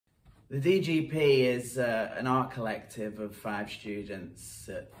The DGP is an art collective of 5 students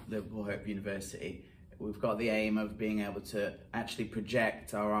at Liverpool Hope University. We've got the aim of being able to actually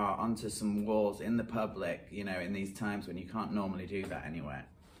project our art onto some walls in the public, you know, in these times when you can't normally do that anywhere.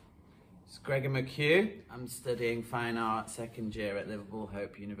 It's Gregor McHugh. I'm studying fine art second year at Liverpool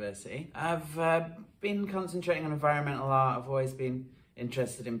Hope University. I've been concentrating on environmental art. I've always been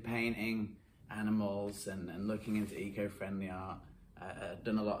interested in painting animals and looking into eco-friendly art. I've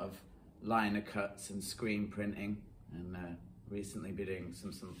done a lot of liner cuts and screen printing, and recently been doing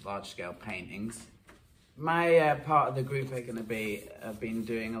some large-scale paintings. My part of the group are going to be, I've been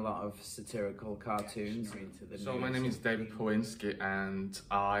doing a lot of satirical cartoons. So my name is David Powinski and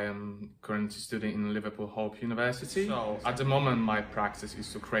I am currently studying in Liverpool Hope University. So at the moment my practice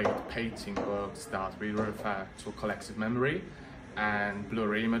is to create painting works that we refer to collective memory and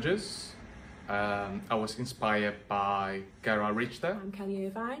blurry images. I was inspired by Gerard Richter. I'm Kelly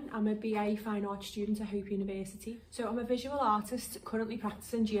Irvine. I'm a BA Fine Arts student at Hope University. So I'm a visual artist currently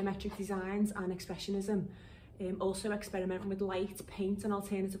practicing geometric designs and expressionism. Also experimenting with light, paint and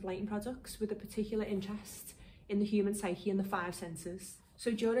alternative lighting products with a particular interest in the human psyche and the 5 senses.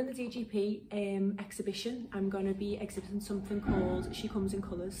 So during the DGP exhibition, I'm going to be exhibiting something called She Comes in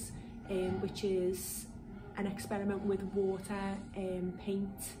Colours, which is an experiment with water, paint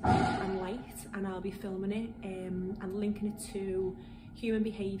and light, and I'll be filming it and linking it to human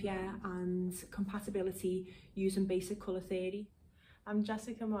behaviour and compatibility using basic colour theory. I'm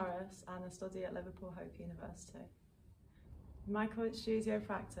Jessica Morris and I study at Liverpool Hope University. My current studio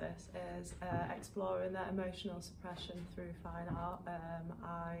practice is exploring the emotional suppression through fine art.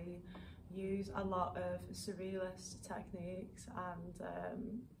 I use a lot of surrealist techniques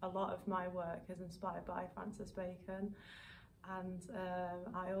and a lot of my work is inspired by Francis Bacon, and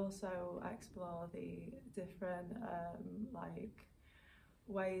I also explore the different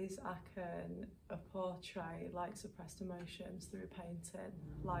ways I can portray suppressed emotions through painting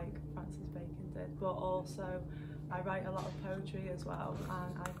like Francis Bacon did, but also I write a lot of poetry as well,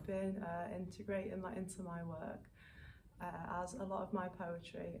 and I've been integrating that into my work. As a lot of my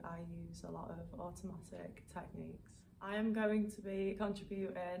poetry, I use a lot of automatic techniques. I am going to be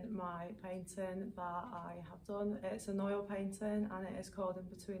contributing my painting that I have done. It's an oil painting and it is called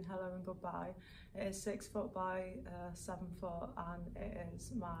In Between Hello and Goodbye. It is 6 foot by 7 foot and it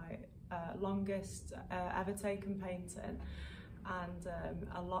is my longest ever taken painting. And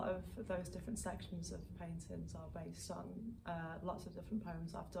a lot of those different sections of paintings are based on lots of different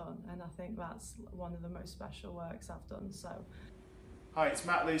poems I've done, and I think that's one of the most special works I've done. So, hi, it's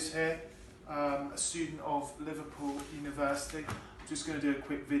Matt Luce here, a student of Liverpool University. I'm just going to do a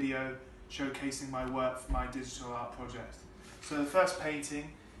quick video showcasing my work for my digital art project. So the first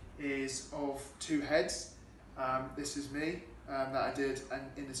painting is of 2 heads. This is me that I did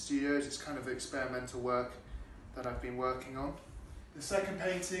in the studios. It's kind of experimental work that I've been working on. The second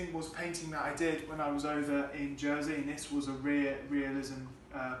painting was painting that I did when I was over in Jersey, and this was a realism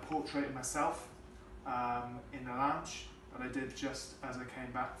portrait of myself in the lounge that I did just as I came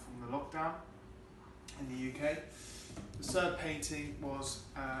back from the lockdown in the UK. The third painting was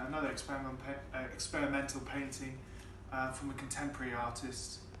another experimental painting from a contemporary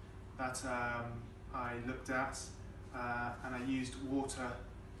artist that I looked at, and I used water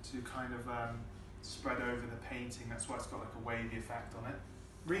to kind of spread over the painting. That's why it's got like a wavy effect on it.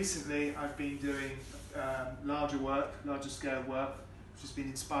 Recently I've been doing larger scale work, which has been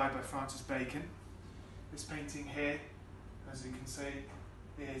inspired by Francis Bacon. This painting here, as you can see,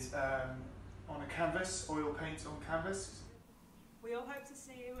 is on a canvas, oil paint on canvas. we all hope to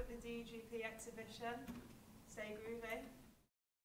see you at the DGP exhibition. Stay groovy.